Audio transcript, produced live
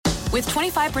With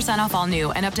 25% off all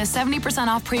new and up to 70%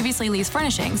 off previously leased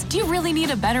furnishings, do you really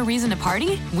need a better reason to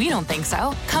party? We don't think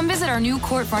so. Come visit our new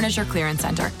Court Furniture Clearance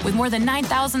Center with more than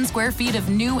 9,000 square feet of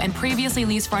new and previously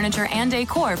leased furniture and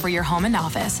decor for your home and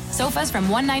office. Sofas from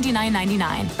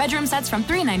 $199.99, bedroom sets from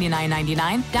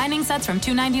 $399.99, dining sets from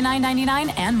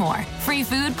 $299.99, and more. Free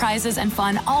food, prizes, and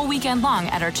fun all weekend long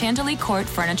at our Chantilly Court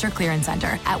Furniture Clearance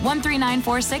Center at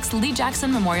 13946 Lee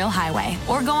Jackson Memorial Highway,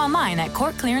 or go online at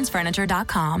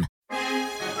courtclearancefurniture.com.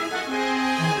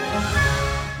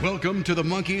 Welcome to the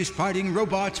Monkeys Fighting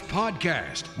Robots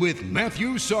podcast with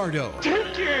Matthew Sardo.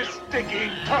 Take your stinking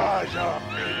paws off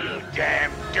me, you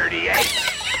damn dirty ape!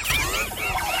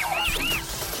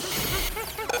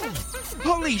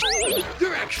 Holy shit,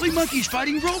 they're actually monkeys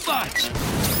fighting robots!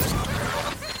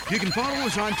 You can follow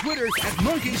us on Twitter at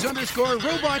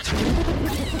monkeys_robots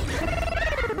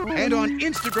and on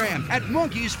Instagram at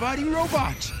monkeys fighting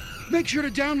robots. Make sure to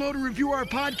download and review our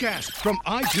podcast from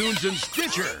iTunes and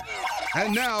Stitcher.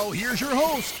 And now, here's your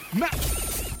host, Matt.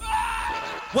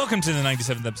 Welcome to the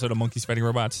 97th episode of Monkeys Fighting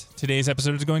Robots. Today's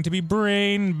episode is going to be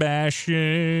brain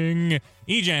bashing.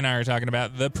 EJ and I are talking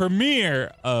about the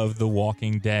premiere of The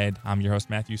Walking Dead. I'm your host,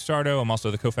 Matthew Sardo. I'm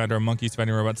also the co-founder of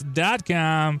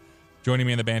MonkeysFightingRobots.com. Joining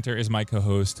me in the banter is my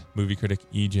co-host, movie critic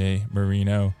EJ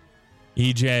Marino.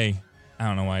 EJ, I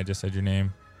don't know why I just said your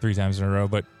name 3 times in a row,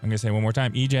 but I'm going to say it one more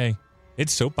time. EJ,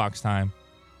 it's soapbox time.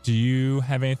 Do you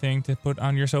have anything to put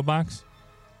on your soapbox?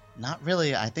 Not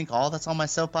really. I think all that's on my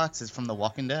soapbox is from The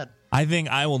Walking Dead. I think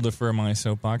I will defer my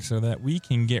soapbox so that we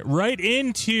can get right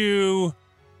into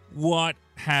what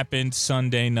happened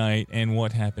Sunday night. And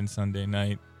what happened Sunday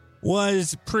night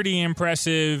was pretty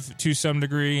impressive to some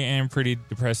degree and pretty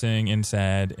depressing and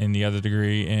sad in the other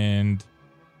degree and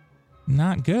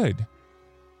not good.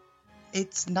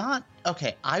 It's not...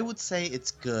 Okay, I would say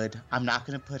it's good. I'm not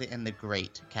going to put it in the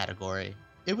great category.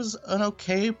 It was an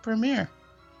okay premiere.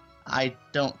 I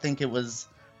don't think it was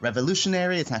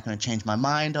revolutionary. It's not going to change my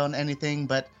mind on anything,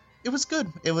 but it was good.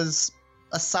 It was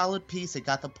a solid piece. It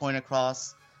got the point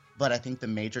across. But I think the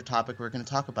major topic we're going to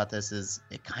talk about this is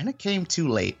it kind of came too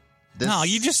late. No,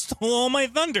 you just stole all my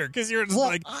thunder because you're just oh,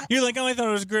 I thought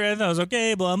it was great. I thought it was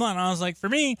okay, blah, blah. And I was like, for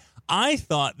me, I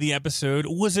thought the episode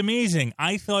was amazing.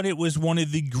 I thought it was one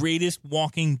of the greatest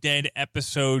Walking Dead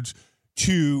episodes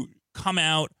to come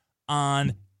out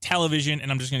on television, and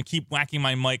I'm just going to keep whacking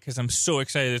my mic because I'm so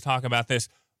excited to talk about this.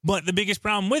 But the biggest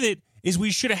problem with it is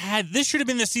this should have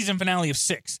been the season finale of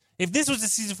 6. If this was the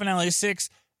season finale of 6,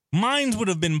 minds would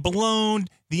have been blown,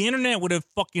 the internet would have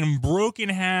fucking broken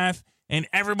in half, and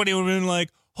everybody would have been like,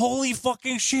 holy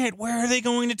fucking shit, where are they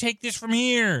going to take this from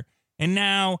here? And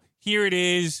now, here it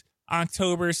is,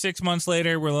 October, 6 months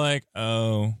later, we're like,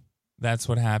 oh, that's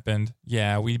what happened.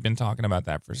 Yeah, we've been talking about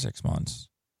that for 6 months.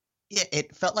 Yeah,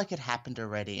 it felt like it happened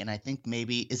already, and I think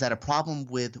maybe is that a problem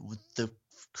with the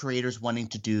creators wanting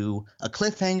to do a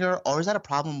cliffhanger, or is that a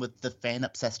problem with the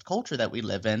fan-obsessed culture that we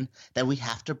live in, that we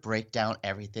have to break down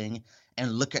everything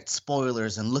and look at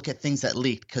spoilers and look at things that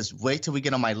leaked? Because wait till we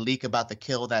get on my leak about the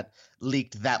kill that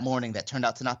leaked that morning that turned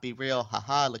out to not be real.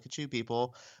 Haha, look at you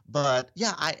people. But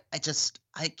yeah, I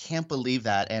can't believe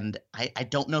that, and I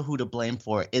don't know who to blame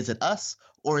for it. Is it us?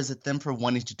 Or is it them for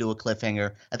wanting to do a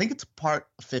cliffhanger? I think it's part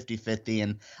 50-50,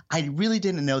 and I really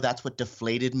didn't know that's what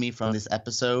deflated me from this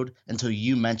episode until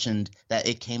you mentioned that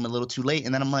it came a little too late.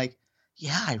 And then I'm like,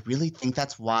 yeah, I really think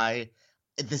that's why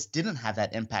this didn't have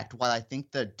that impact. While I think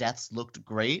the deaths looked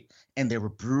great and they were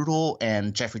brutal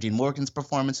and Jeffrey Dean Morgan's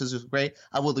performances was great,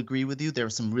 I will agree with you. There were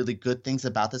some really good things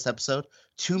about this episode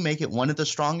to make it one of the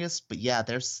strongest. But yeah,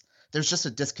 there's just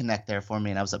a disconnect there for me,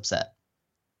 and I was upset.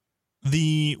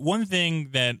 The one thing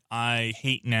that I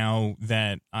hate now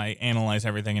that I analyze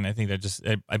everything, and I think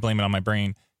that I blame it on my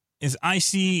brain, is I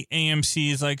see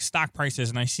AMC's like stock prices,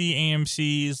 and I see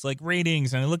AMC's like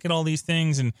ratings, and I look at all these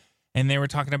things, and they were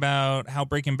talking about how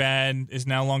Breaking Bad is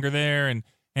no longer there, and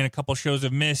a couple shows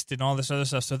have missed, and all this other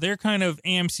stuff. So they're kind of,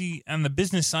 AMC on the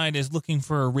business side is looking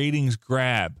for a ratings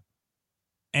grab,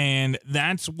 and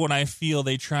that's what I feel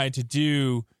they tried to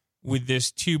do with this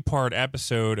 2-part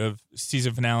episode of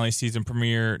season finale, season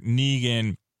premiere,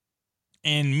 Negan.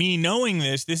 And me knowing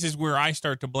this is where I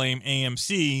start to blame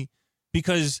AMC,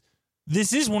 because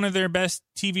this is one of their best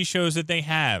TV shows that they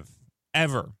have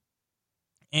ever.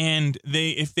 And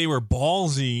if they were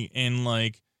ballsy and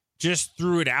like just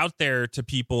threw it out there to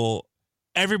people,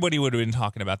 everybody would have been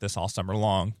talking about this all summer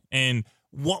long. And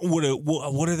what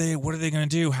are they going to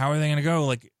do? How are they going to go?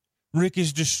 Like, Rick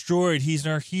is destroyed. He's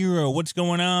our hero. What's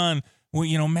going on?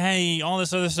 Well, Maggie, all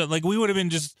this other stuff. Like, we would have been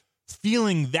just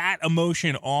feeling that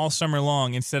emotion all summer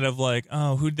long instead of like,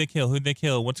 oh, who'd they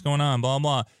kill? What's going on? Blah,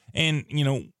 blah. And,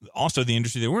 also the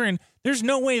industry that we're in, there's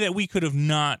no way that we could have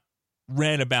not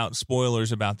read about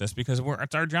spoilers about this because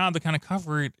it's our job to kind of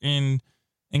cover it and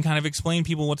kind of explain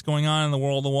people what's going on in the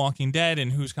world of Walking Dead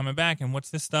and who's coming back and what's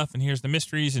this stuff and here's the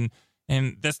mysteries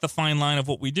and that's the fine line of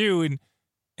what we do.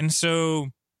 And so,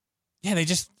 yeah, they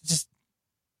just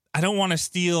I don't want to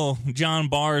steal John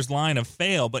Barr's line of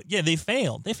fail, but yeah, they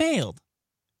failed.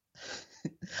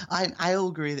 I will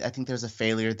agree. I think there's a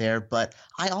failure there, but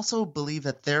I also believe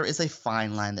that there is a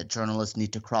fine line that journalists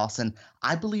need to cross, and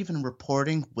I believe in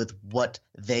reporting with what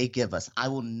they give us. I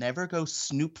will never go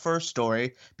snoop for a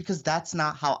story because that's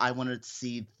not how I want to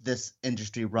see this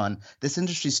industry run. This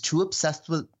industry is too obsessed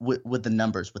with the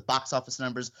numbers, with box office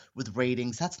numbers, with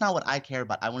ratings. That's not what I care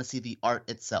about. I want to see the art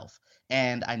itself.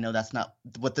 And I know that's not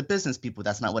what the business people,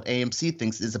 that's not what AMC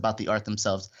thinks is about the art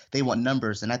themselves. They want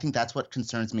numbers. And I think that's what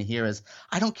concerns me here is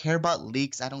I don't care about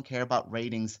leaks. I don't care about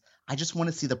ratings. I just want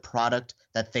to see the product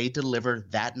that they deliver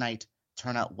that night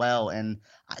turn out well. And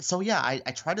so, yeah,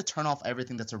 I try to turn off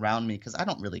everything that's around me because I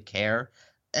don't really care.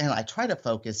 And I try to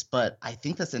focus, but I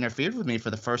think that's interfered with me for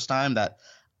the first time that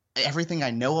everything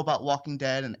I know about Walking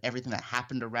Dead and everything that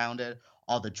happened around it,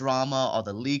 all the drama, all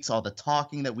the leaks, all the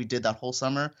talking that we did that whole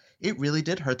summer, it really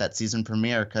did hurt that season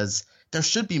premiere because there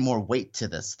should be more weight to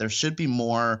this. There should be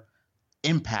more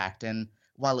impact. And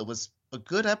while it was a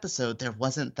good episode, there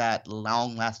wasn't that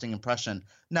long-lasting impression.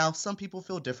 Now, some people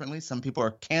feel differently. Some people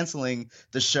are canceling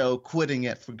the show, quitting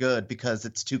it for good because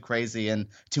it's too crazy and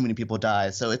too many people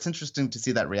die. So it's interesting to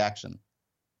see that reaction.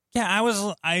 Yeah,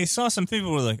 I saw some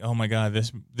people were like, oh my God,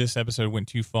 this episode went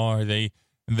too far. They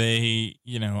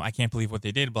I can't believe what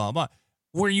they did, blah, blah.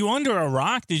 Were you under a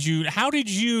rock? How did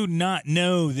you not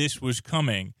know this was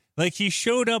coming? Like, he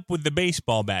showed up with the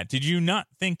baseball bat. Did you not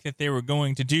think that they were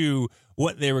going to do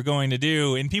what they were going to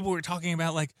do? And people were talking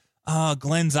about, like,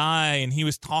 Glenn's eye, and he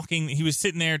was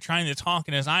sitting there trying to talk,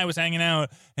 and his eye was hanging out,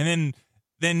 and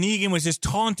then Negan was just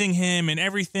taunting him and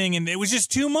everything, and it was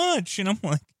just too much. And I'm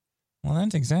like, well,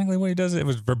 that's exactly what he does. It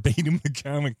was verbatim the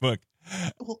comic book.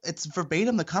 Well, it's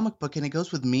verbatim the comic book, and it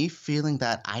goes with me feeling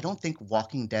that I don't think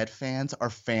Walking Dead fans are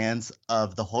fans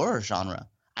of the horror genre.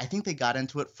 I think they got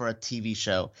into it for a TV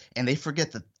show, and they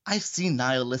forget that I've seen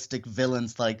nihilistic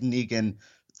villains like Negan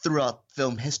throughout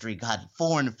film history. God,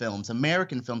 foreign films,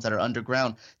 American films that are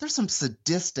underground. There's some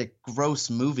sadistic, gross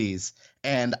movies,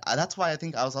 and that's why I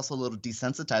think I was also a little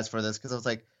desensitized for this because I was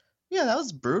like, yeah, that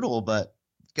was brutal, but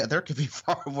there could be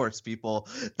far worse people.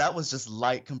 That was just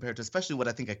light compared to especially what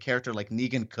I think a character like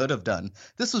Negan could have done.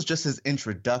 This was just his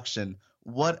introduction.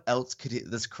 What else could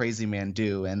this crazy man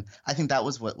do? And I think that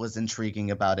was what was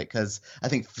intriguing about it because I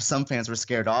think some fans were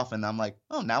scared off, and I'm like,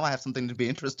 oh, now I have something to be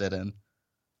interested in.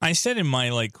 I said in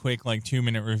my quick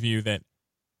 2-minute review that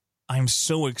I'm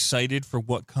so excited for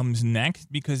what comes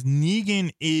next because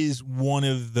Negan is one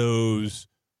of those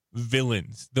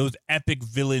villains, those epic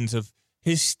villains of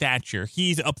his stature.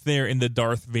 He's up there in the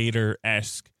Darth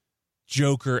Vader-esque,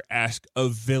 Joker-esque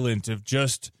of villains, of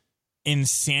just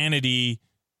insanity,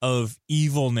 of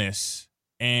evilness.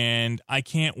 And I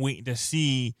can't wait to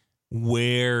see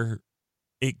where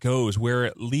it goes, where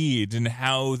it leads, and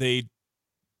how they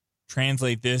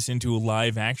translate this into a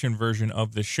live-action version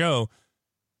of the show.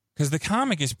 Because the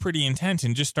comic is pretty intense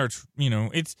and just starts,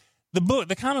 it's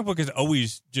the comic book is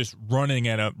always just running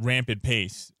at a rampant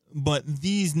pace. But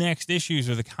these next issues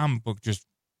of the comic book just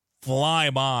fly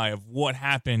by of what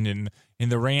happened and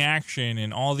the reaction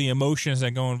and all the emotions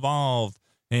that go involved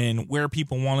and where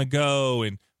people want to go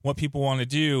and what people want to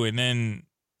do. And then,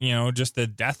 just the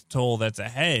death toll that's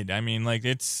ahead. I mean,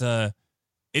 it's going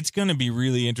to be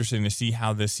really interesting to see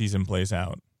how this season plays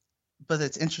out. But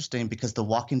it's interesting because the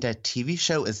Walking Dead TV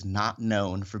show is not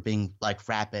known for being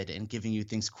rapid and giving you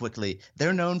things quickly.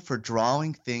 They're known for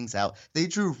drawing things out. They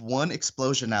drew one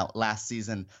explosion out last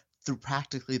season through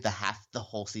practically the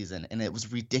whole season, and it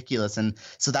was ridiculous. And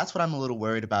so that's what I'm a little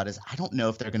worried about is I don't know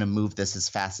if they're going to move this as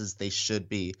fast as they should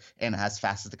be and as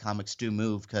fast as the comics do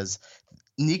move because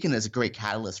Negan is a great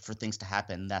catalyst for things to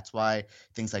happen. That's why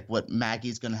things like what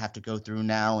Maggie's going to have to go through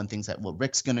now and things like what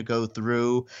Rick's going to go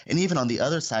through, and even on the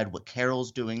other side, what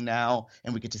Carol's doing now,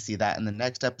 and we get to see that in the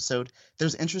next episode.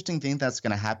 There's interesting things that's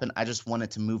going to happen. I just want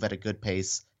it to move at a good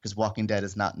pace because Walking Dead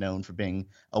is not known for being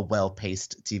a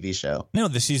well-paced TV show. No,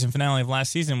 the season finale of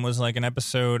last season was like an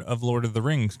episode of Lord of the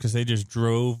Rings because they just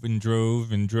drove and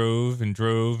drove and drove and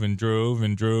drove and drove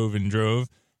and drove and drove,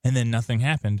 and then nothing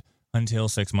happened until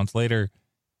 6 months later.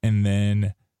 And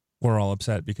then we're all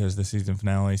upset because the season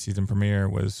finale, season premiere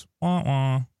was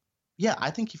wah-wah. Yeah,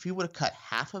 I think if you would have cut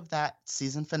half of that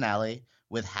season finale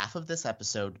with half of this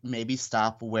episode, maybe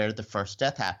stop where the first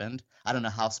death happened. I don't know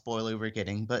how spoiler we're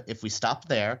getting, but if we stop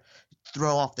there,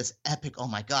 throw off this epic, oh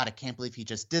my God, I can't believe he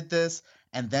just did this,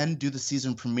 and then do the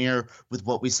season premiere with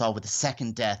what we saw with the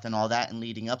second death and all that and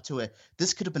leading up to it,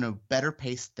 this could have been a better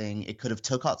paced thing. It could have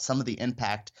took out some of the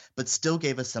impact, but still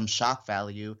gave us some shock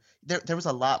value. There was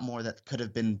a lot more that could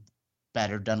have been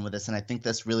better done with this, and I think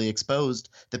this really exposed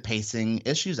the pacing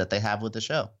issues that they have with the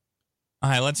show. All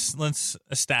right, let's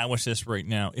establish this right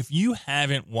now. If you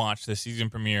haven't watched the season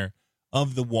premiere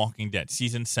of The Walking Dead,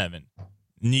 season 7,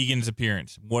 Negan's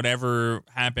appearance, whatever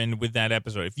happened with that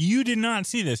episode, if you did not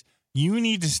see this, you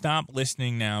need to stop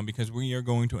listening now because we are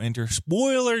going to enter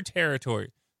spoiler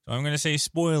territory. So I'm going to say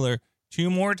spoiler 2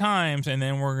 more times, and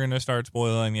then we're going to start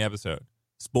spoiling the episode.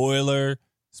 Spoiler,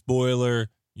 spoiler,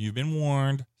 you've been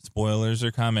warned. Spoilers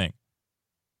are coming.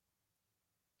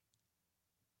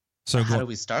 So how do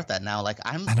we start that now? Like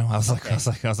I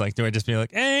was like, do I just be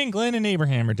like, hey, Glenn and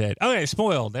Abraham are dead? Okay,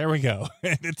 spoiled. There we go.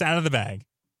 It's out of the bag.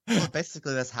 Well,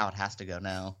 basically, that's how it has to go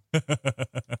now.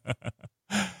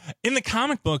 In the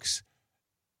comic books,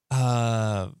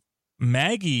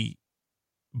 Maggie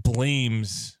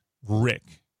blames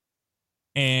Rick,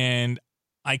 and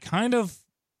I kind of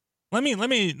let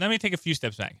me take a few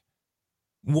steps back.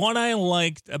 What I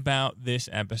liked about this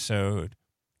episode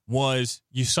was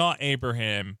you saw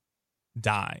Abraham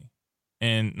die,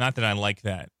 and not that I like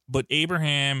that, but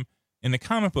Abraham in the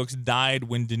comic books died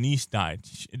when Denise died.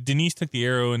 Denise took the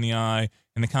arrow in the eye.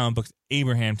 In the comic books,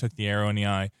 Abraham took the arrow in the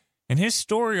eye. And his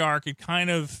story arc had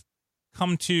kind of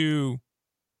come to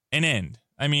an end.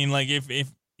 I mean, like, if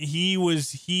he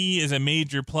is a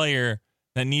major player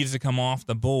that needs to come off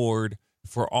the board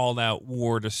for All Out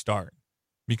War to start.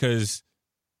 Because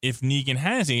if Negan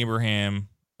has Abraham,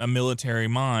 a military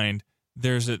mind,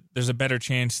 there's a better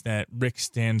chance that Rick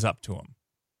stands up to him.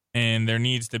 And there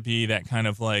needs to be that kind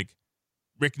of like,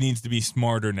 Rick needs to be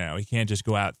smarter now. He can't just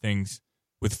go out things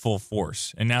with full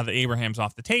force. And now that Abraham's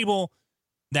off the table,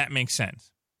 that makes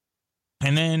sense.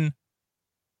 And then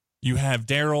you have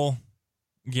Daryl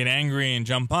get angry and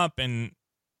jump up, and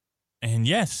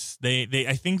yes, they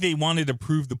I think they wanted to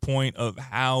prove the point of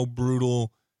how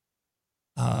brutal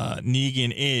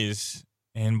Negan is.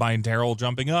 And by Daryl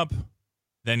jumping up,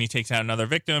 then he takes out another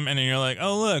victim, and then you're like,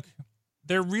 oh look,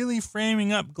 they're really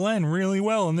framing up Glenn really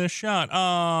well in this shot.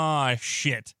 Ah,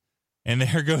 shit. And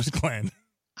there goes Glenn.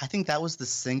 I think that was the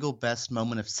single best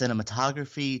moment of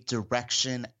cinematography,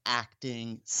 direction,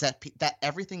 acting, that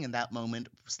everything in that moment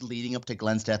leading up to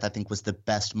Glenn's death, I think was the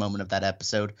best moment of that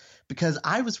episode, because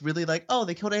I was really like, oh,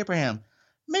 they killed Abraham.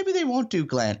 Maybe they won't do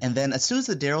Glenn. And then as soon as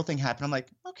the Daryl thing happened, I'm like,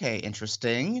 okay,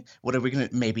 interesting. What are we going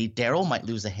to – maybe Daryl might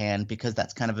lose a hand, because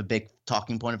that's kind of a big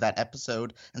talking point of that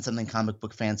episode, and something comic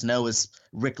book fans know is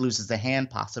Rick loses a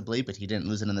hand possibly, but he didn't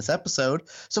lose it in this episode.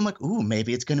 So I'm like, ooh,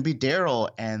 maybe it's going to be Daryl.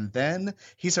 And then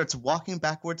he starts walking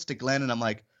backwards to Glenn, and I'm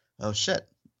like, oh, shit,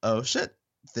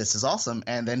 this is awesome.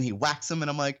 And then he whacks him,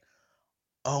 and I'm like,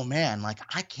 oh, man, like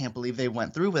I can't believe they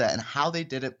went through with that, and how they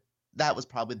did it. That was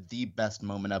probably the best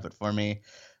moment of it for me.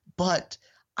 But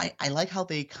I like how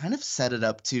they kind of set it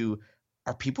up to,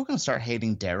 are people going to start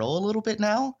hating Daryl a little bit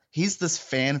now? He's this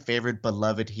fan favorite,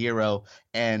 beloved hero.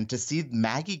 And to see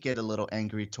Maggie get a little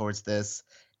angry towards this,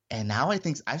 and now I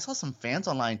think I saw some fans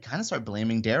online kind of start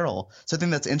blaming Daryl. So I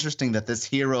think that's interesting that this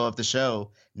hero of the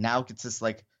show now gets this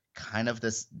like kind of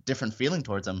this different feeling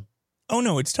towards him. Oh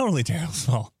no, it's totally Daryl's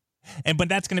fault. But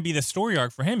that's going to be the story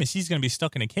arc for him, is he's going to be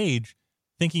stuck in a cage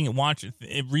thinking,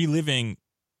 reliving,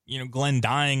 Glenn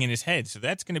dying in his head. So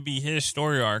that's going to be his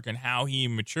story arc and how he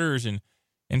matures. And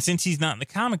since he's not in the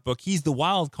comic book, he's the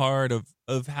wild card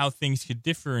of how things could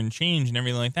differ and change and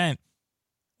everything like that.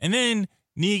 And then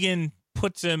Negan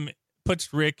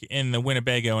puts Rick in the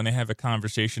Winnebago, and they have a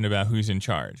conversation about who's in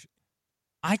charge.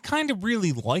 I kind of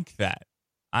really like that.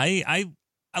 I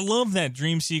love that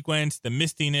dream sequence, the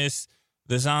mistiness,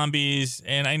 the zombies,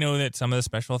 and I know that some of the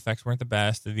special effects weren't the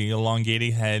best. The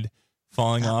elongated head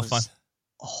falling off on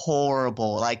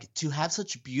horrible. Like, to have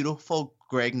such beautiful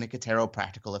Greg Nicotero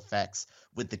practical effects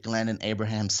with the Glenn and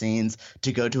Abraham scenes,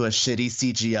 to go to a shitty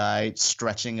CGI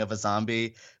stretching of a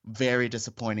zombie, very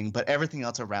disappointing. But everything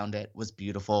else around it was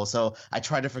beautiful. So I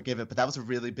try to forgive it, but that was a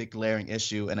really big glaring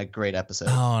issue and a great episode.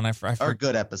 Oh, and or a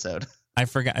good episode. I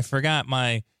forgot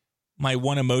my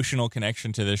one emotional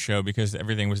connection to this show, because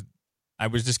I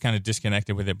was just kind of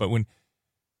disconnected with it. But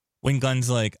when Glenn's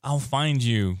like, I'll find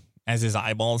you, as his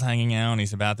eyeballs hanging out and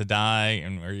he's about to die,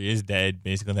 or he is dead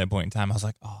basically at that point in time, I was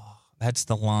like, oh, that's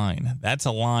the line. That's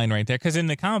a line right there. Because in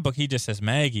the comic book, he just says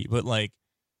Maggie, but like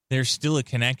there's still a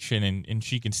connection, and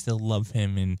she can still love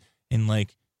him, and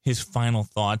like his final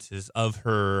thoughts is of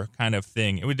her kind of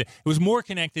thing. It was more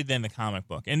connected than the comic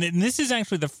book. And this is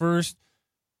actually the first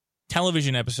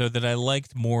television episode that I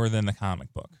liked more than the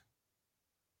comic book.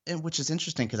 And which is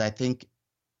interesting because I think,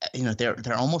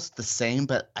 they're almost the same,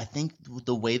 but I think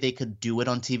the way they could do it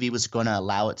on TV was going to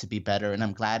allow it to be better. And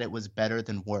I'm glad it was better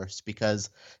than worse, because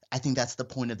I think that's the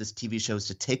point of this TV show, is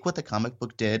to take what the comic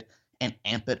book did and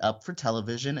amp it up for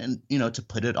television and, to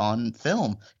put it on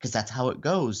film, because that's how it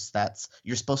goes.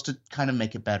 You're supposed to kind of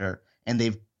make it better. And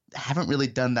they haven't really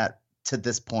done that to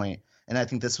this point. And I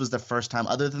think this was the first time,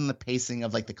 other than the pacing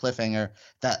of like the cliffhanger,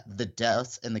 that the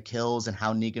deaths and the kills and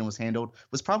how Negan was handled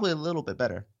was probably a little bit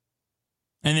better.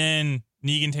 And then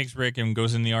Negan takes Rick and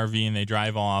goes in the RV and they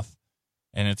drive off,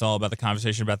 and it's all about the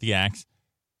conversation about the axe.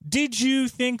 Did you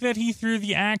think that he threw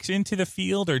the axe into the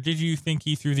field, or did you think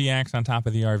he threw the axe on top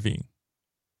of the RV?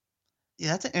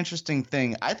 Yeah, that's an interesting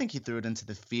thing. I think he threw it into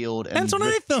the field. And that's what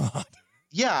I thought.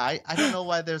 Yeah, I don't know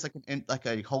why there's like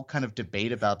a whole kind of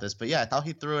debate about this, but yeah, I thought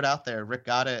he threw it out there. Rick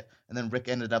got it, and then Rick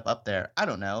ended up there. I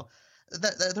don't know.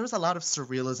 There was a lot of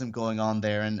surrealism going on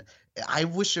there, and I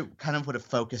wish it kind of would have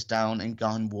focused down and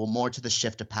gone more to the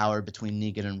shift of power between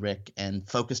Negan and Rick, and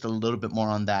focused a little bit more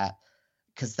on that,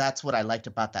 because that's what I liked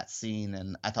about that scene.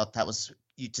 And I thought that was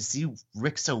to see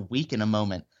Rick so weak in a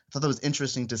moment. I thought that was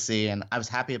interesting to see, and I was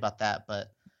happy about that,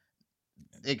 but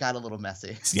it got a little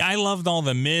messy. See, I loved all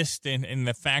the mist and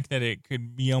the fact that it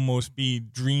could be almost be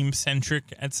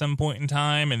dream-centric at some point in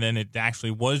time, and then it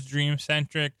actually was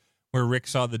dream-centric, where Rick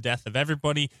saw the death of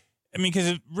everybody. I mean,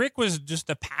 because Rick was just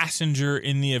a passenger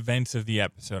in the events of the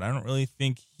episode. I don't really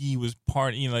think he was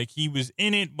he was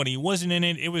in it, but he wasn't in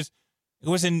it. It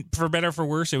wasn't, for better or for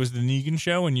worse, it was the Negan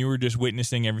show, and you were just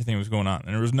witnessing everything that was going on.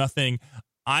 And there was nothing.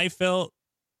 I felt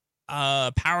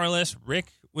powerless. Rick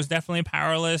was definitely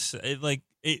powerless. It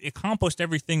accomplished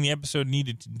everything the episode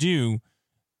needed to do,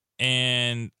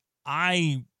 and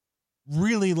I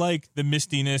really liked the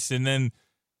mistiness and then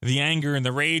the anger and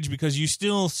the rage, because you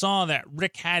still saw that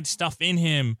Rick had stuff in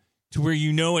him to where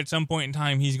at some point in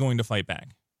time he's going to fight back.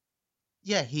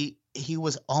 Yeah, he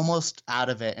was almost out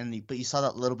of it, but you saw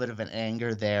that little bit of an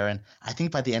anger there, and I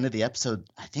think by the end of the episode,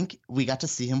 I think we got to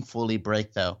see him fully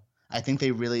break, though. I think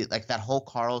they really like that whole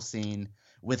Carl scene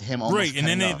with him almost right, and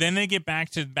then they get back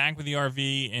with the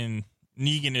RV, and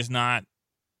Negan is not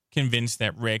convinced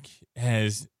that Rick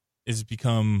has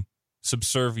become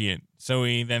subservient, so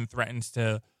he then threatens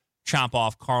to chop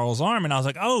off Carl's arm. And I was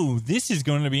like, oh, this is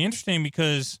going to be interesting,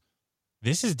 because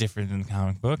this is different than the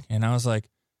comic book. And I was like,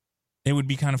 it would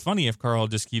be kind of funny if Carl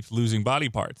just keeps losing body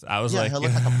parts. I was like, he'll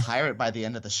look like a pirate by the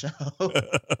end of the show.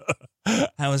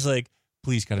 I was like,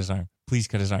 please cut his arm. Please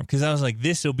cut his arm. Because I was like,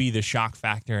 this will be the shock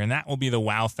factor, and that will be the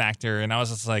wow factor. And I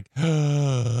was just like,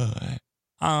 I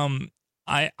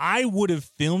would have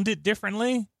filmed it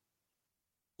differently.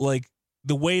 Like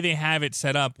the way they have it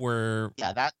set up, where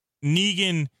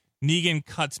Negan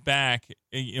cuts back,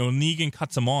 Negan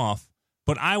cuts him off,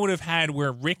 but I would have had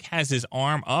where Rick has his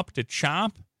arm up to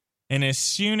chop, and as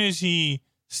soon as he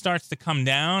starts to come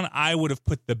down, I would have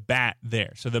put the bat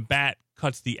there. So the bat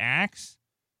cuts the axe,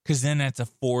 because then that's a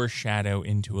foreshadow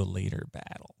into a later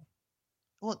battle.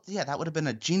 Well, yeah, that would have been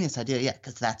a genius idea, yeah,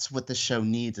 because that's what the show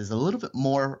needs, is a little bit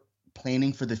more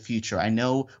planning for the future. I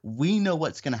know we know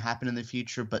what's going to happen in the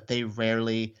future, but they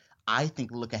rarely, I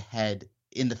think, look ahead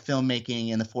in the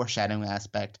filmmaking and the foreshadowing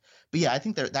aspect. But yeah, I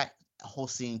think that whole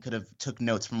scene could have took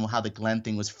notes from how the Glenn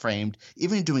thing was framed,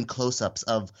 even doing close-ups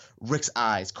of Rick's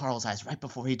eyes, Carl's eyes, right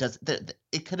before he does.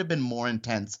 It could have been more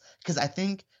intense, because I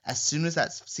think as soon as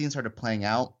that scene started playing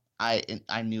out,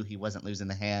 I knew he wasn't losing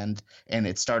the hand, and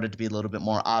it started to be a little bit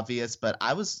more obvious. But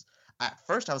at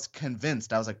first I was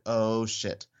convinced. I was like, oh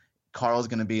shit, Carl's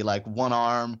going to be like one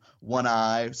arm, one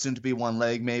eye, soon to be one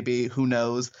leg maybe, who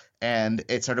knows. And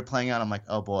it started playing out. I'm like,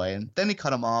 oh boy. And then he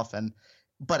cut him off.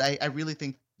 But I really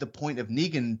think the point of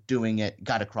Negan doing it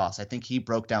got across. I think he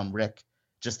broke down Rick.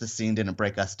 Just the scene didn't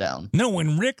break us down. No,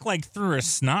 when Rick threw a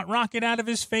snot rocket out of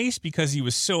his face because he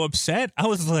was so upset, I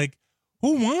was like,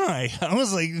 oh my. I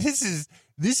was like,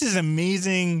 this is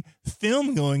amazing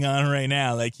film going on right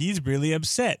now. Like, he's really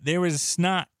upset. There was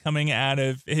snot coming out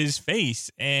of his face,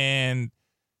 and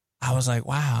I was like,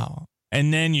 wow.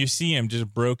 And then you see him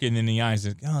just broken in the eyes.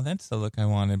 Like, oh, that's the look I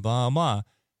wanted, blah, blah.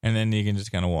 And then Negan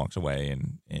just kind of walks away,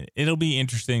 and it'll be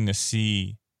interesting to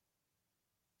see.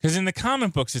 Because in the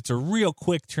comic books, it's a real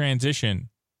quick transition.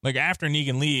 Like, after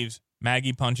Negan leaves,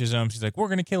 Maggie punches him. She's like, we're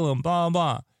going to kill him, blah,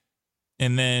 blah.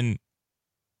 And then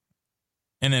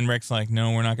Rick's like,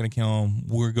 no, we're not going to kill him.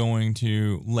 We're going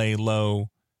to lay low,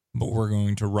 but we're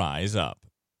going to rise up.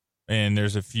 And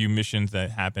there's a few missions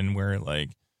that happen where,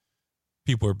 like,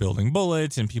 people are building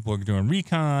bullets and people are doing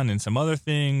recon and some other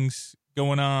things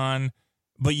going on.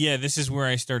 But yeah, this is where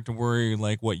I start to worry,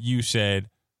 like what you said,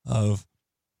 of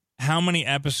how many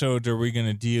episodes are we going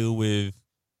to deal with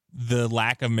the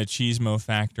lack of machismo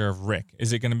factor of Rick?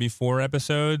 Is it going to be 4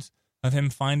 episodes of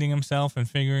him finding himself and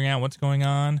figuring out what's going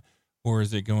on? Or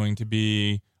is it going to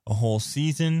be a whole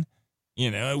season?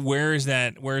 Where is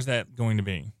that going to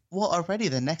be? Well, already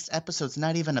the next episode's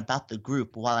not even about the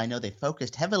group. While I know they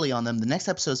focused heavily on them, the next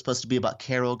episode is supposed to be about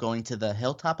Carol going to the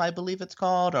hilltop, I believe it's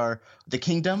called, or the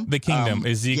kingdom. The kingdom,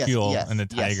 Ezekiel and the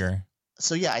tiger. Yes.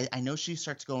 So yeah, I know she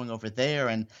starts going over there,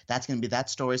 and that's going to be that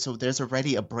story. So there's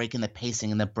already a break in the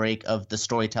pacing and the break of the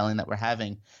storytelling that we're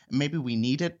having. Maybe we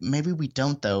need it, maybe we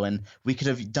don't though, and we could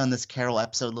have done this Carol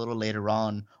episode a little later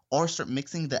on, or start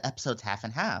mixing the episodes half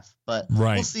and half. But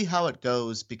We'll see how it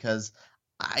goes, because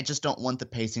I just don't want the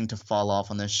pacing to fall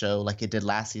off on this show like it did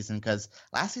last season, because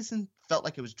last season felt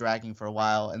like it was dragging for a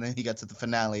while, and then he got to the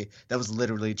finale that was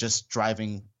literally just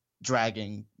dragging,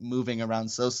 moving around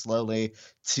so slowly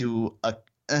to a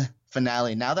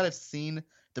finale. Now that I've seen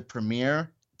the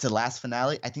premiere to last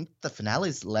finale, I think the finale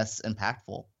is less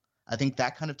impactful. I think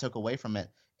that kind of took away from it.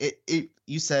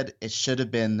 You said it should have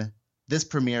been, this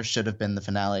premiere should have been the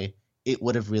finale. It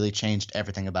would have really changed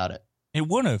everything about it. It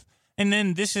would have. And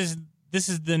then this is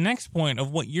the next point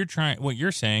of what you're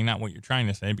saying, not what you're trying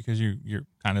to say, because you're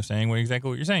kind of saying exactly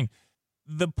what you're saying.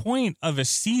 The point of a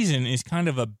season is kind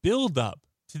of a build up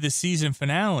to the season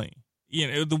finale.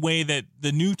 The way that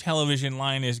the new television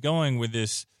line is going with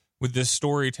this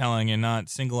storytelling and not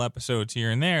single episodes here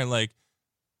and there, like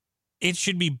it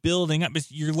should be building up.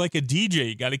 You're like a DJ.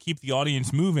 You got to keep the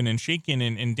audience moving and shaking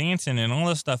and dancing and all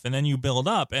this stuff. And then you build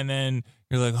up, and then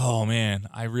you're like, oh man,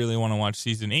 I really want to watch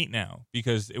season 8 now,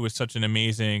 because it was such an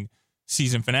amazing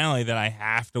season finale that I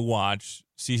have to watch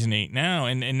season 8 now.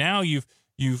 And now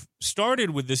you've started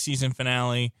with the season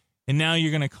finale, and now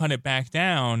you're going to cut it back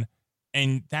down.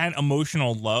 And that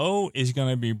emotional low is going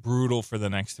to be brutal for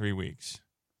the next 3 weeks.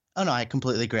 Oh, no, I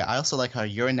completely agree. I also like how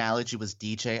your analogy was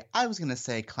DJ. I was going to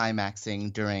say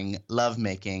climaxing during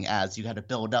lovemaking, as you had to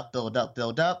build up, build up,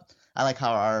 build up. I like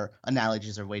how our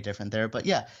analogies are way different there. But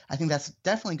yeah, I think that's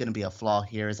definitely going to be a flaw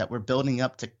here, is that we're building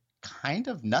up to kind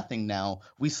of nothing now.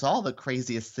 We saw the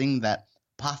craziest thing that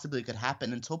possibly could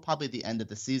happen until probably the end of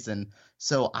the season.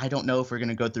 So I don't know if we're going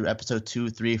to go through episode 2,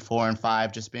 3, 4, and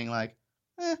 5 just being like,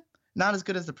 not as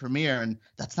good as the premiere, and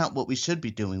that's not what we should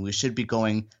be doing. We should be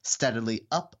going steadily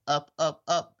up, up, up,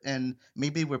 up, and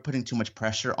maybe we're putting too much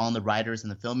pressure on the writers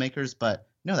and the filmmakers, but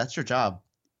no, that's your job.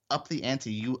 Up the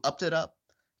ante. You upped it up.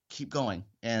 Keep going,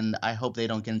 and I hope they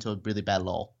don't get into a really bad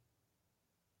lull.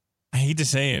 I hate to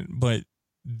say it, but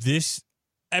this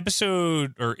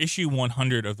episode, or issue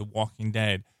 100 of The Walking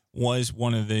Dead, was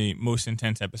one of the most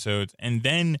intense episodes, and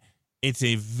then it's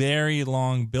a very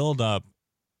long build-up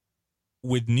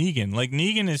with Negan. Like,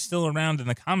 Negan is still around in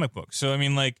the comic book. So, I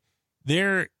mean, like,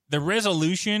 the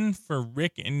resolution for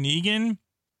Rick and Negan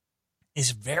is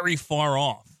very far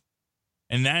off.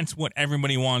 And that's what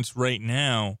everybody wants right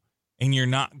now, and you're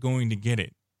not going to get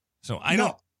it. So I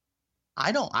don't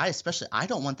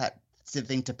want that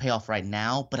thing to pay off right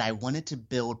now, but I want it to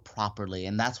build properly.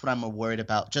 And that's what I'm worried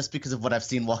about, just because of what I've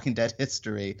seen Walking Dead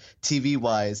history,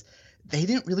 TV-wise. They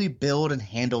didn't really build and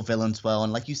handle villains well.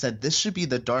 And like you said, this should be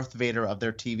the Darth Vader of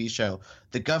their TV show.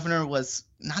 The governor was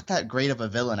not that great of a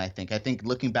villain, I think. I think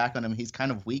looking back on him, he's kind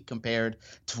of weak compared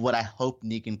to what I hope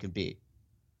Negan could be.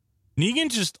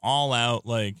 Negan's just all out,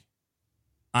 like,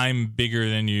 I'm bigger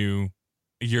than you.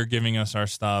 You're giving us our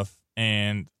stuff,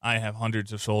 and I have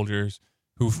hundreds of soldiers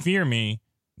who fear me,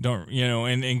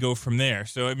 and go from there.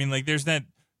 So, I mean, like, there's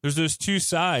those two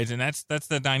sides, and that's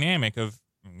the dynamic of,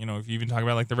 if you even talk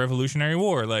about like the Revolutionary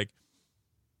War, like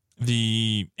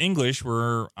the English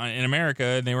were in America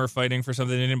and they were fighting for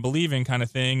something they didn't believe in, kind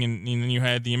of thing. And you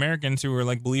had the Americans who were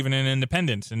like believing in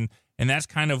independence. And that's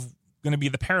kind of going to be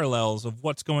the parallels of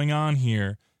what's going on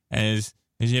here, as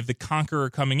you have the conqueror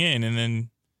coming in, and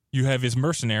then you have his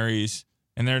mercenaries,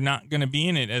 and they're not going to be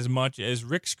in it as much as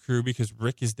Rick's crew, because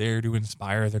Rick is there to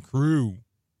inspire the crew.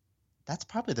 That's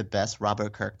probably the best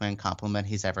Robert Kirkman compliment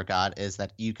he's ever got, is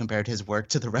that you compared his work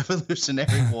to the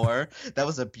Revolutionary War. That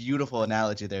was a beautiful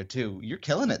analogy there, too. You're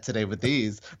killing it today with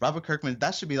these. Robert Kirkman,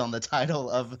 that should be on the title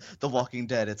of The Walking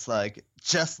Dead. It's like,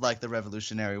 just like the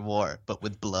Revolutionary War, but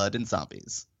with blood and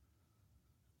zombies.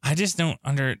 I just don't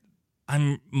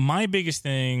my biggest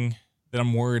thing that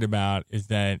I'm worried about is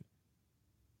that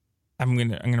I'm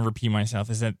gonna repeat myself,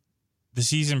 is that the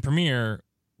season premiere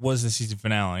was the season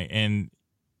finale, and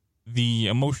the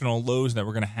emotional lows that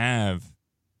we're going to have,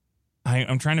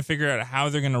 I'm trying to figure out how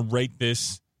they're going to write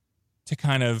this to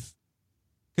kind of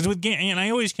because with game, and I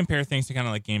always compare things to kind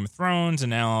of like Game of Thrones, and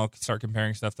now I'll start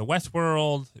comparing stuff to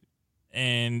Westworld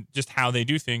and just how they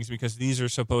do things, because these are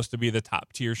supposed to be the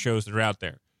top tier shows that are out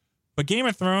there. But Game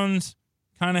of Thrones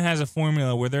kind of has a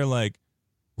formula where they're like,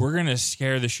 we're going to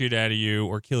scare the shit out of you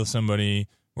or kill somebody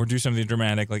or do something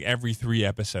dramatic like every 3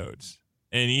 episodes.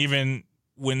 And even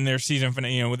when their season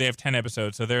finale, they have 10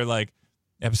 episodes. So they're like,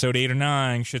 episode 8 or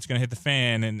 9, shit's going to hit the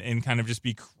fan and kind of just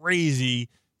be crazy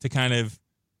to kind of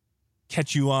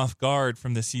catch you off guard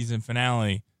from the season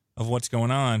finale of what's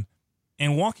going on.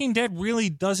 And Walking Dead really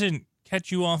doesn't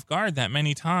catch you off guard that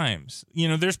many times.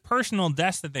 There's personal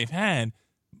deaths that they've had,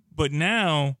 but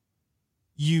now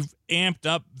you've amped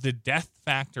up the death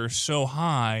factor so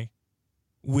high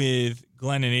with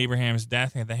Glenn and Abraham's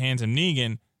death at the hands of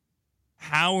Negan.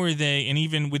 How are they, and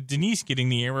even with Denise getting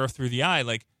the arrow through the eye,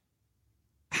 like,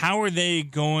 how are they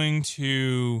going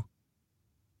to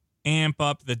amp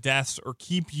up the deaths or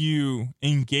keep you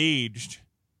engaged?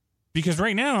 Because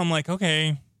right now I'm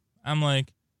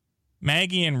like,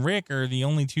 Maggie and Rick are the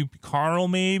only two. Carl,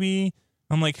 maybe.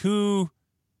 I'm like, who's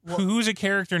a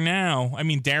character now? I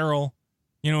mean, Daryl.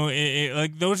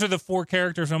 Like those are the 4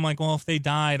 characters. I'm like, well, if they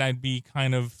died, I'd be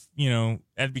kind of,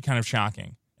 that'd be kind of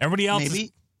shocking. Everybody else,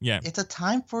 It's a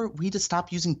time for we to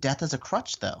stop using death as a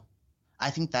crutch, though. I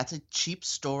think that's a cheap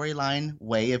storyline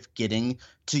way of getting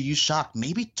to use shock.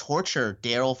 Maybe torture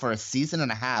Daryl for a season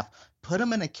and a half, put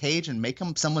him in a cage and make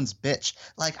him someone's bitch.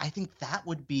 Like, I think that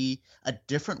would be a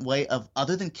different way of,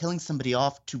 other than killing somebody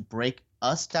off, to break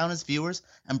us down as viewers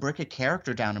and break a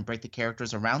character down and break the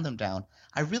characters around them down.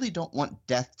 I really don't want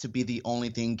death to be the only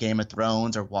thing Game of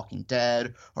Thrones or Walking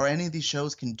Dead or any of these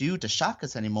shows can do to shock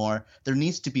us anymore. There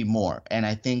needs to be more. And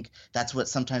I think that's what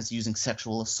sometimes using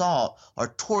sexual assault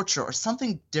or torture or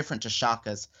something different to shock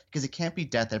us, because it can't be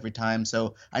death every time.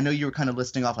 So I know you were kind of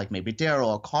listing off like maybe Daryl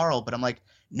or Carl, but I'm like,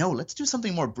 no, let's do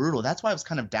something more brutal. That's why I was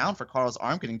kind of down for Carl's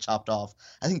arm getting chopped off.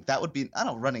 I think that would be, I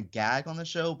don't run a gag on the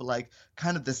show, but like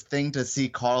kind of this thing to see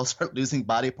Carl start losing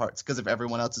body parts because of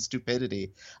everyone else's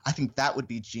stupidity. I think that would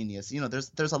be genius.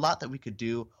 There's a lot that we could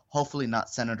do, hopefully not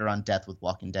centered around death with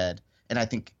Walking Dead. And I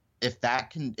think if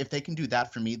they can do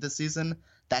that for me this season,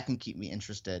 that can keep me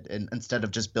interested. And instead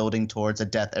of just building towards a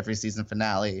death every season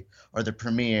finale or the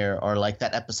premiere or like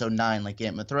that episode 9 like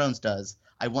Game of Thrones does,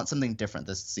 I want something different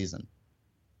this season.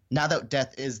 Now that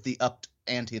death is the upped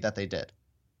ante that they did.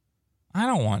 I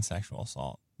don't want sexual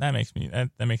assault. That makes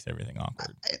everything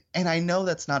awkward. And I know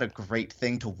that's not a great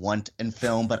thing to want in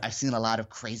film, but I've seen a lot of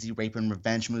crazy rape and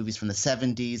revenge movies from the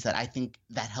 70s that I think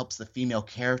that helps the female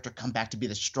character come back to be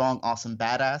the strong, awesome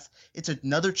badass. It's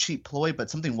another cheap ploy, but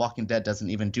something Walking Dead doesn't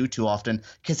even do too often,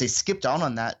 because they skipped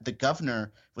on that. The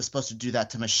governor was supposed to do that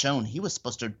to Michonne. He was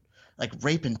supposed to like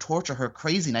rape and torture her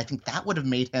crazy, and I think that would have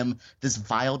made him this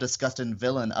vile, disgusting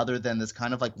villain, other than this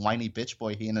kind of like whiny bitch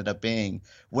boy he ended up being.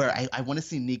 Where I want to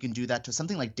see Negan do that to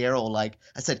something like Daryl. Like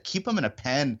I said, keep him in a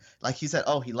pen. Like he said,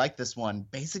 oh, he liked this one.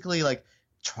 Basically, like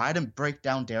try to break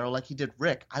down Daryl like he did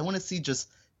Rick. I want to see just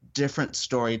different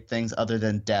storied things other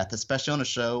than death, especially on a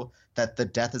show that the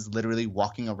death is literally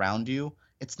walking around you.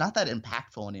 It's not that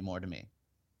impactful anymore to me.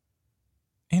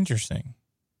 Interesting.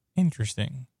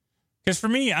 Because for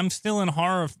me, I'm still in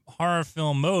horror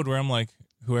film mode where I'm like,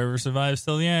 whoever survives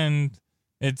till the end,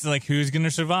 it's like, who's going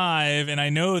to survive? And I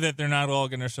know that they're not all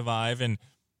going to survive. And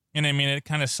I mean, it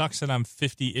kind of sucks that I'm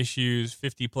 50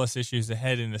 plus issues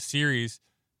ahead in the series.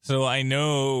 So I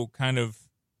know kind of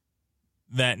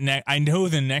that I know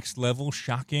the next level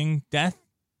shocking death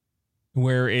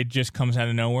where it just comes out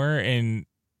of nowhere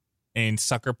and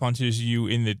sucker punches you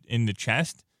in the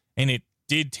chest. And it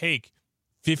did take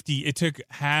 50, it took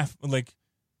half, like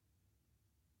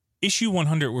issue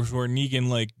 100 was where Negan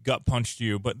like gut punched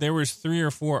you, but there was 3 or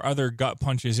 4 other gut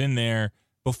punches in there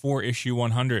before issue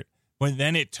 100. But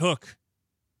then it took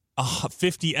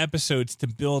 50 episodes to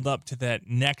build up to that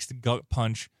next gut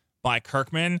punch by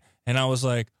Kirkman, and I was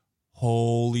like,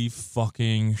 holy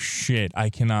fucking shit, I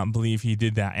cannot believe he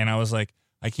did that. And I was like,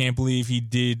 I can't believe he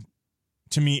did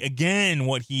to me again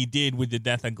what he did with the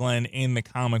death of Glenn in the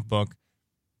comic book.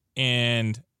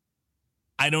 And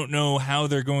I don't know how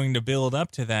they're going to build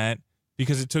up to that,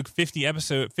 because it took 50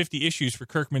 issues for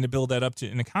Kirkman to build that up to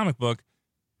in a comic book.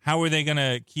 How are they going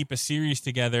to keep a series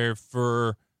together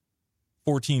for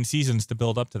 14 seasons to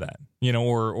build up to that,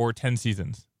 or 10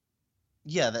 seasons?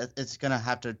 Yeah, it's going to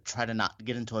have to try to not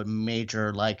get into a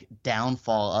major like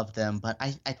downfall of them. But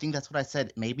I think that's what I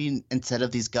said. Maybe instead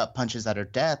of these gut punches that are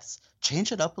deaths,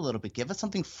 change it up a little bit. Give us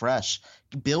something fresh.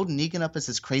 Build Negan up as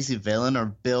this crazy villain, or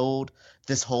build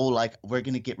this whole like we're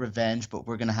gonna get revenge, but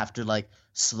we're gonna have to like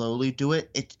slowly do it.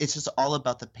 It's just all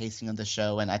about the pacing of the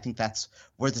show, and I think that's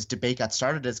where this debate got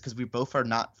started, is because we both are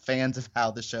not fans of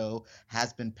how the show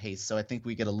has been paced. So I think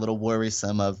we get a little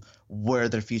worrisome of where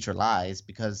their future lies,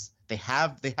 because they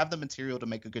have the material to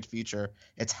make a good future.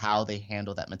 It's how they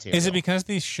handle that material. Is it because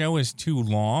the show is too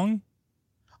long?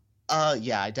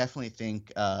 Yeah, I definitely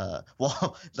think.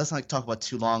 Well, let's not talk about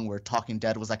too long. Where Talking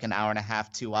Dead was like an hour and a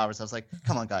half, 2 hours. I was like,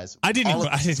 come on, guys. I didn't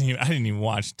even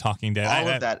watch Talking Dead. All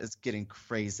of that is getting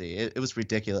crazy. It was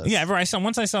ridiculous. Yeah,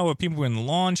 once I saw what people were in the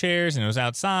lawn chairs and it was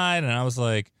outside, and I was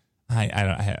like,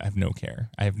 I have no care.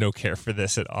 I have no care for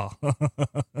this at all.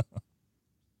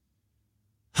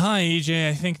 Hi, EJ.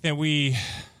 I think that we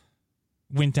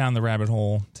went down the rabbit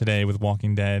hole today with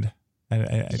Walking Dead.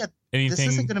 This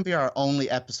isn't going to be our only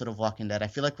episode of Walking Dead. I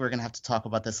feel like we're going to have to talk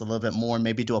about this a little bit more,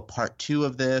 maybe do a part 2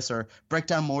 of this or break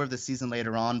down more of the season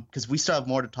later on, because we still have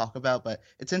more to talk about. But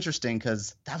it's interesting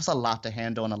because that was a lot to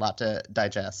handle and a lot to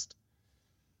digest.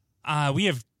 We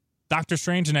have Doctor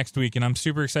Strange next week, and I'm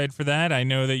super excited for that. I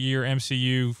know that your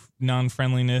MCU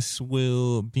non-friendliness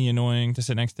will be annoying to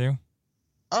sit next to.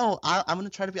 Oh, I'm going to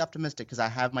try to be optimistic because I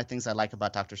have my things I like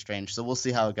about Doctor Strange, so we'll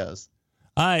see how it goes.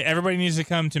 Hi, everybody needs to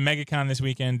come to MegaCon this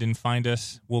weekend and find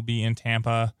us. We'll be in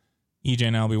Tampa. EJ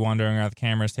and I will be wandering around the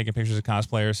cameras, taking pictures of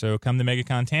cosplayers. So come to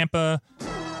MegaCon Tampa.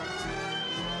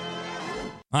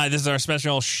 Hi, this is our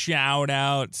special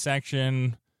shout-out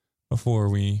section before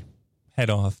we head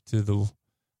off to the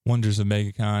wonders of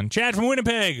MegaCon. Chad from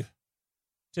Winnipeg.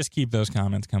 Just keep those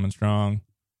comments coming strong.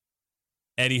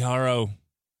 Eddie Harrow.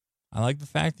 I like the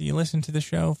fact that you listened to the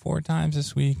show 4 times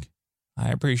this week. I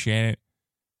appreciate it.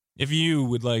 If you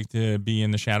would like to be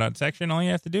in the shout-out section, all you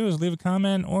have to do is leave a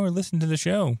comment or listen to the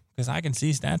show, because I can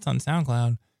see stats on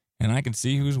SoundCloud, and I can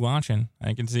see who's watching.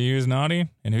 I can see who's naughty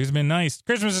and who's been nice.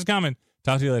 Christmas is coming.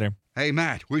 Talk to you later. Hey,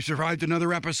 Matt, we survived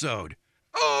another episode.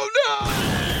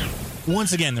 Oh, no!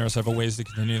 Once again, there are several ways to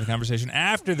continue the conversation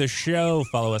after the show.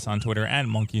 Follow us on Twitter at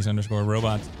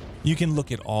monkeys_robots. You can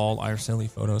look at all our silly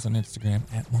photos on Instagram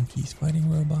at Monkeys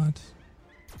Fighting Robots.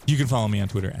 You can follow me on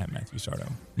Twitter at Matthew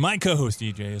Sardo. My co-host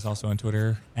EJ is also on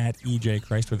Twitter at EJ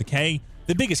Christ with a K.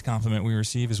 The biggest compliment we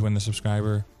receive is when the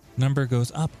subscriber number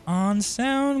goes up on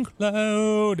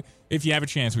SoundCloud. If you have a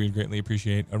chance, we would greatly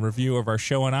appreciate a review of our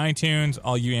show on iTunes.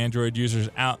 All you Android users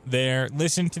out there,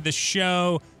 listen to the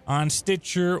show on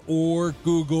Stitcher or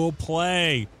Google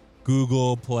Play.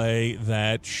 Google Play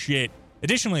that shit.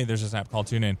 Additionally, there's this app called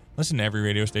TuneIn. Listen to every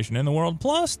radio station in the world,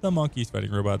 plus the Monkeys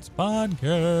Fighting Robots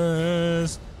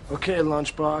podcast. Okay,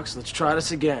 Lunchbox, let's try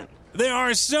this again. There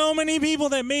are so many people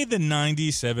that made the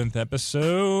 97th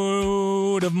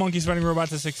episode of Monkeys Fighting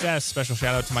Robots a success. Special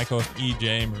shout out to my co-host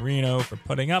EJ Marino for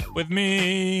putting up with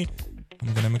me.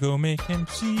 I'm gonna go make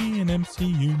MC an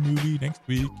MCU movie next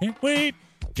week. Can't wait.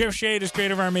 Jeff Shade is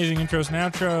creator of our amazing intros and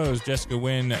outros. Jessica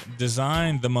Wynn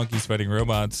designed the Monkeys Fighting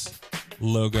Robots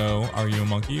logo. Are you a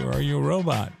monkey or are you a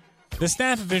robot? The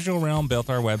staff of Visual Realm built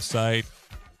our website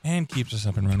and keeps us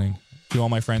up and running. To all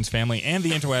my friends, family, and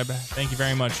the interweb, thank you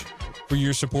very much for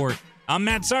your support. I'm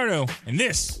Matt Sardo, and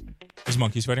this is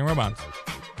Monkeys Fighting Robots.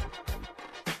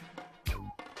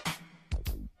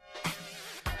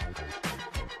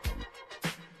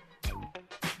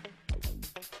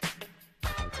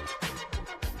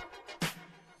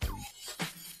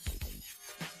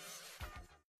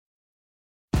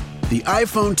 The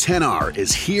iPhone XR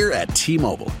is here at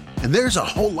T-Mobile, and there's a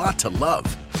whole lot to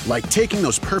love. Like taking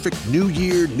those perfect New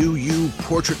Year, New You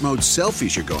portrait mode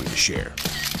selfies you're going to share.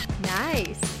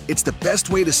 Nice. It's the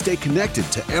best way to stay connected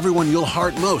to everyone you'll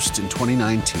heart most in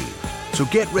 2019. So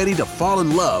get ready to fall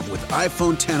in love with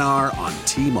iPhone XR on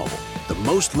T-Mobile, the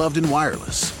most loved in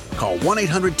wireless. Call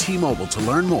 1-800-T-Mobile to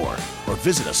learn more or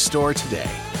visit a store today.